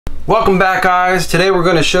Welcome back, guys. Today we're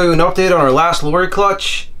going to show you an update on our last Lori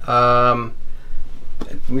clutch.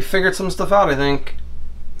 We figured some stuff out, I think.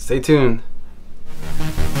 Stay tuned.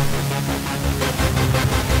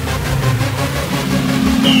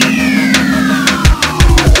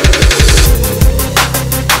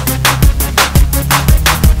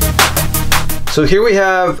 So here we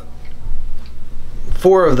have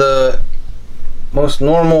 4 of the most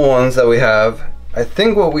normal ones that we have. I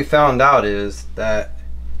think what we found out is that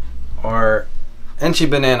our Enchi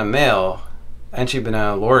banana male, Enchi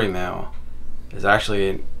banana Lori male, is actually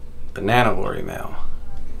a banana Lori male.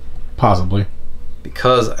 Possibly.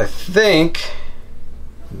 Because I think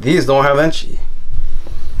these don't have Enchi.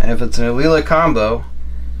 And if it's an Allelic combo,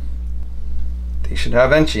 they should have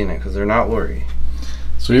Enchi in it because they're not Lori.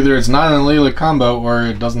 So either it's not an Allelic combo or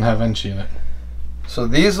it doesn't have Enchi in it. So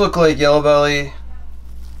these look like yellow belly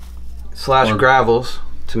 / gravels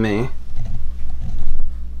to me.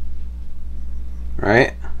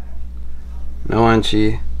 Right? No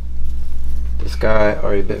Enchi. This guy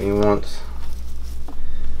already bit me once.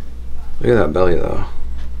 Look at that belly though.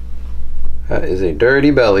 That is a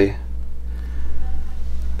dirty belly.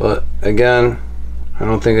 But again, I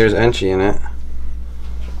don't think there's Enchi in it.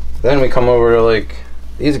 Then we come over to like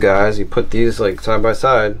these guys, you put these like side by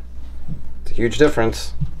side. It's a huge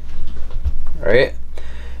difference. Right?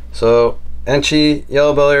 So Enchi,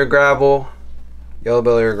 yellow belly or gravel, yellow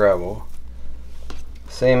belly or gravel.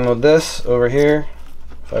 Same with this over here.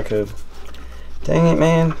 If I could, dang it,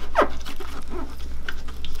 man.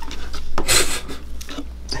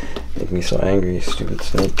 Make me so angry, stupid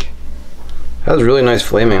snake. Has really nice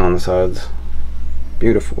flaming on the sides.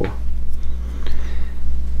 Beautiful.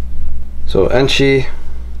 So Enchi,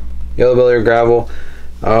 yellow belly or gravel,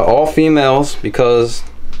 all females because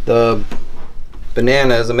the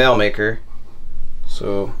banana is a male maker.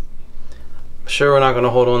 So I'm sure we're not going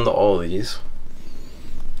to hold on to all of these.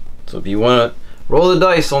 So if you want to roll the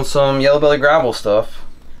dice on some yellow belly gravel stuff.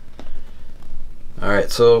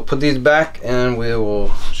 Alright, so put these back and we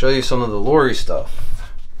will show you some of the Lori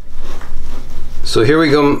stuff. So here we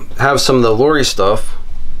go, have some of the Lori stuff.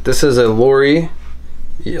 This is a Lori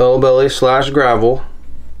yellow belly / gravel.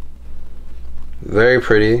 Very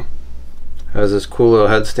pretty. Has this cool little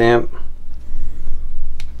head stamp.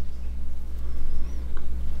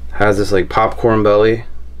 Has this like popcorn belly.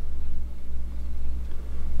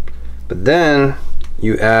 But then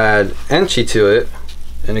you add Enchi to it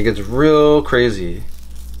and it gets real crazy.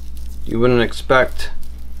 You wouldn't expect,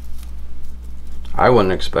 I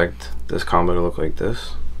wouldn't expect this combo to look like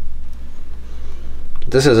this.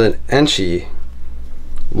 This is an Enchi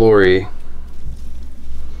Lori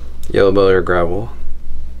yellow belly or gravel.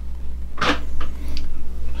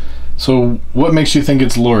 So what makes you think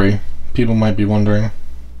it's Lori? People might be wondering.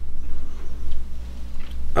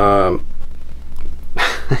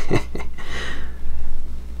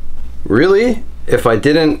 Really, if I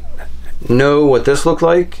didn't know what this looked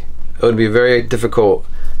like, it would be very difficult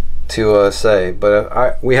to say.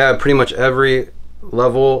 But we have pretty much every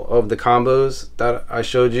level of the combos that I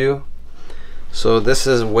showed you. So this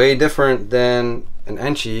is way different than an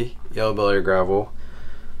Enchi yellow belly or gravel.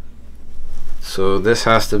 So this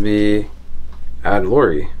has to be add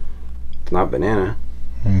Lori. It's not banana.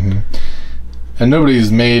 Mm-hmm. And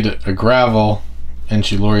nobody's made a gravel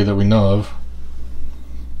Enchi Lori that we know of.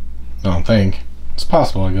 I don't think. It's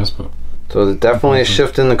possible, I guess, but... So there's definitely a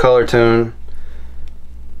shift in the color tone.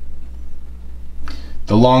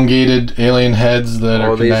 The elongated alien heads that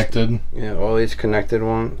are connected. Yeah, all these connected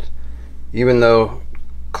ones. Even though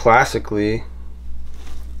classically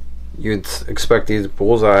you'd expect these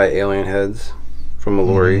bullseye alien heads from a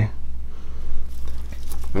Lori.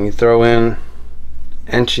 When you throw in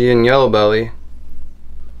Enchi and yellow belly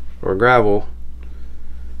or gravel,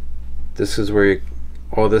 this is where you,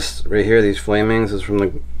 all this right here, these flamings, is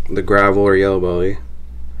from the gravel or yellow belly.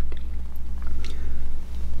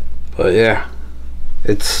 But yeah,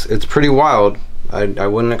 it's pretty wild. I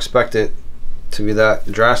wouldn't expect it to be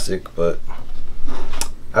that drastic, but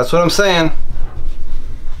that's what I'm saying.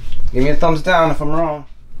 Give me a thumbs down if I'm wrong.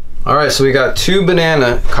 Alright, so we got 2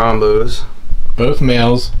 banana combos. Both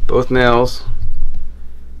males. Both males.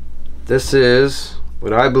 This is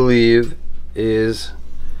what I believe is,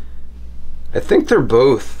 I think they're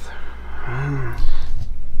both.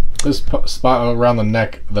 This spot around the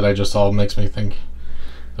neck that I just saw makes me think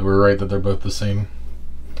that we're right, that they're both the same.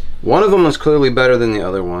 One of them is clearly better than the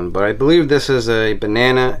other one, but I believe this is a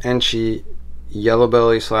banana Enchi yellow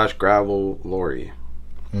belly / gravel Lori.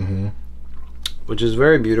 Which is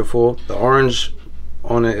very beautiful. The orange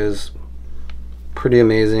on it is pretty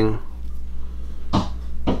amazing.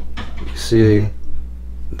 You see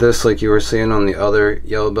this, like you were saying on the other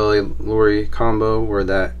Yellow Belly Lori combo, where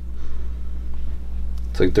that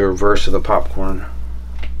it's like the reverse of the popcorn.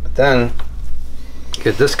 But then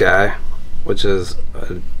get this guy, which is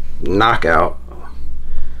a knockout.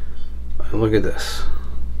 And look at this.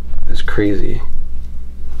 It's crazy.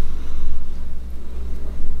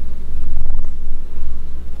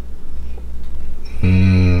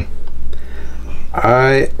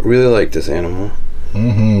 I really like this animal.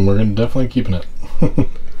 We're definitely keeping it.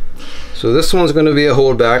 So this one's going to be a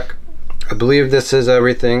holdback. I believe this is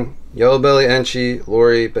everything. Yellow Belly, Enchi,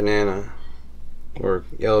 Lori, Banana. Or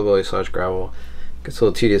Yellow Belly / gravel. Gets a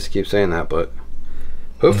little tedious to keep saying that, but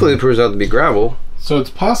hopefully it proves out to be gravel. So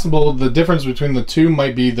it's possible the difference between the two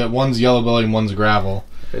might be that one's Yellow Belly and one's gravel.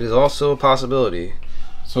 It is also a possibility.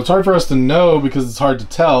 So it's hard for us to know because it's hard to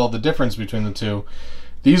tell the difference between the two.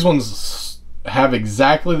 These ones have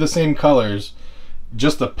exactly the same colors,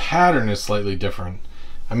 just the pattern is slightly different.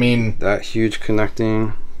 I mean, that huge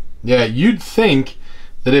connecting. Yeah, you'd think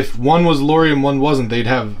that if one was Lori and one wasn't, they'd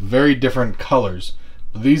have very different colors.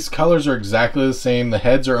 But these colors are exactly the same. The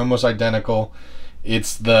heads are almost identical.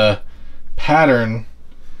 It's the pattern.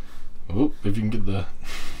 Oh, if you can get the...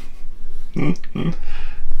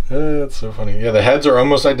 That's so funny. Yeah, the heads are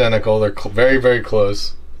almost identical. They're very, very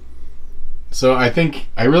close. So I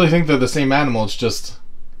really think they're the same animal. It's just,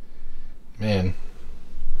 man,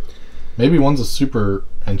 maybe one's a super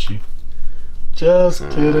Enchi. Just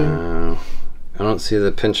kidding. I don't see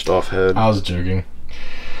the pinched off head. I was joking.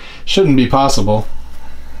 Shouldn't be possible.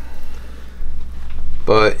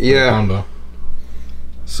 But yeah. Combo.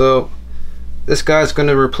 So this guy's going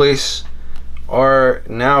to replace our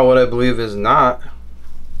now what I believe is not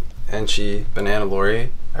Enchi Banana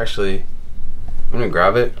Lori. Actually, I'm going to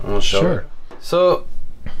grab it. I'm going to show it. So,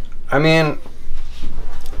 I mean,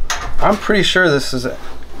 I'm pretty sure this is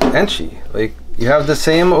Enchi. Like, you have the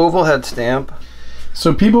same oval head stamp.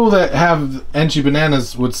 So people that have Enchi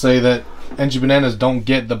bananas would say that Enchi bananas don't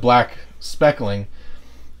get the black speckling,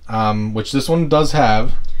 which this one does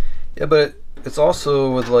have. Yeah, but it's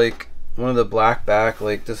also with like one of the black back,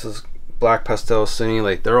 like this is black pastel cine,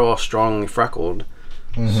 like they're all strongly freckled.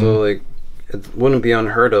 So like it wouldn't be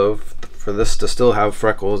unheard of for this to still have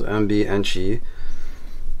freckles and be Enchi.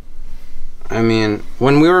 I mean,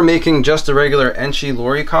 when we were making just the regular Enchi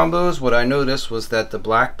Lori combos, what I noticed was that the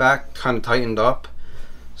black back kind of tightened up.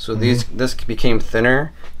 So this became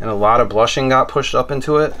thinner and a lot of blushing got pushed up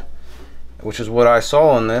into it, which is what I saw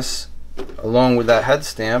on this, along with that head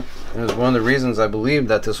stamp. And it was one of the reasons I believed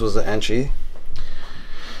that this was the Enchi.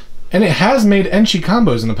 And it has made Enchi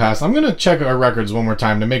combos in the past. I'm going to check our records one more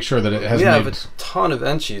time to make sure that it has made... We have a ton of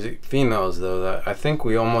Enchi females, though, that I think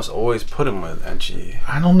we almost always put them with Enchi.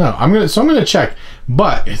 I don't know. I'm going to check.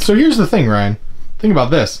 But, so here's the thing, Ryan. Think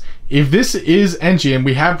about this. If this is Enchi, and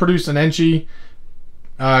we have produced an Enchi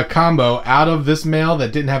combo out of this male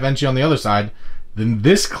that didn't have Enchi on the other side, then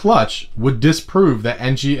this clutch would disprove that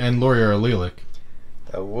Enchi and Lori are allelic.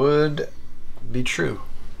 That would be true.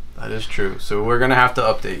 That is true. So we're gonna have to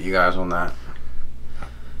update you guys on that.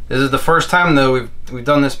 This is the first time though we've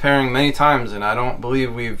done this pairing many times, and I don't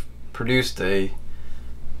believe we've produced a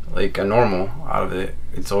normal out of it.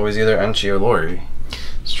 It's always either Enchi or Lori.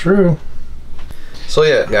 It's true. So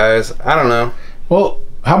yeah, guys, I don't know. Well,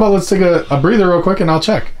 how about let's take a breather real quick and I'll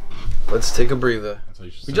check. Let's take a breather.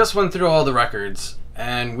 We just went through all the records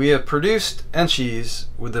and we have produced Enchis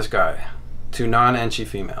with this guy, 2 non-Enchi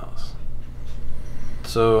females.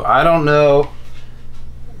 So I don't know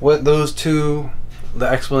what those two, the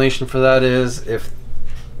explanation for that is. If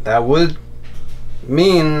that would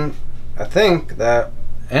mean, I think that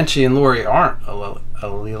Enchi and Lori aren't allelic.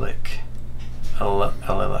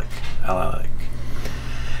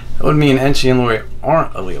 It would mean Enchi and Lori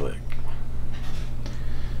aren't allelic.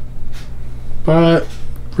 But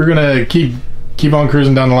we're gonna keep on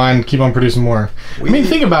cruising down the line, keep on producing more. I mean,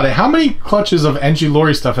 think about it. How many clutches of Enchi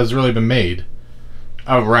Lori stuff has really been made?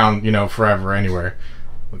 Around, you know, forever, anywhere.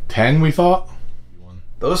 10, we thought?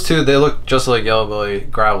 Those two, they look just like Yellow Belly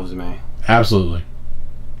Gravel to me. Absolutely.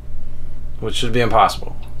 Which should be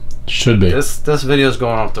impossible. Should be. This video is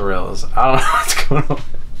going off the rails. I don't know what's going on.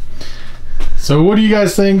 So what do you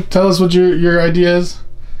guys think? Tell us what your idea is.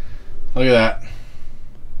 Look at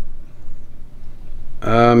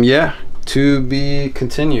that. Yeah. To be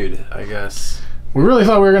continued, I guess. We really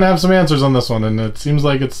thought we were going to have some answers on this one, and it seems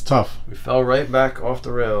like it's tough. We fell right back off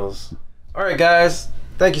the rails. Alright guys,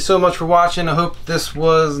 thank you so much for watching. I hope this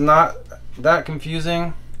was not that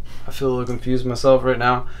confusing. I feel a little confused myself right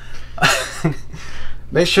now.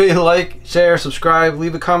 Make sure you like, share, subscribe,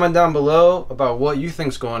 leave a comment down below about what you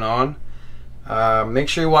think's going on. Make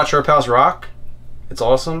sure you watch Reptiles Rock, It's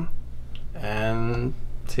awesome. And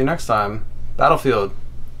see you next time. Battlefield.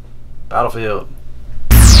 Battlefield.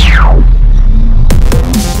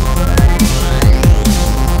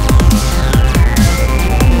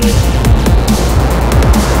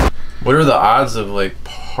 What are the odds of like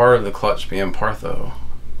part of the clutch being Partho?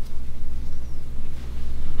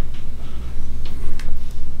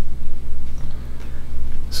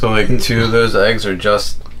 So like 2 of those eggs are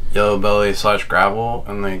just yellow belly / gravel,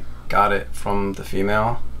 and they got it from the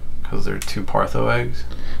female because they're 2 Partho eggs.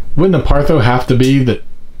 Wouldn't a Partho have to be the?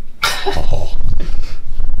 Oh.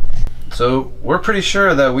 So we're pretty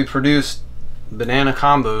sure that we produced banana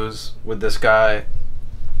combos with this guy.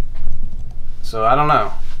 So I don't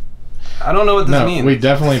know. I don't know what this means. We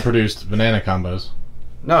definitely produced banana combos.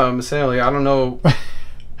 No, I'm saying like I don't know.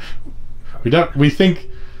 We think.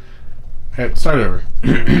 Start over.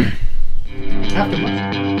 After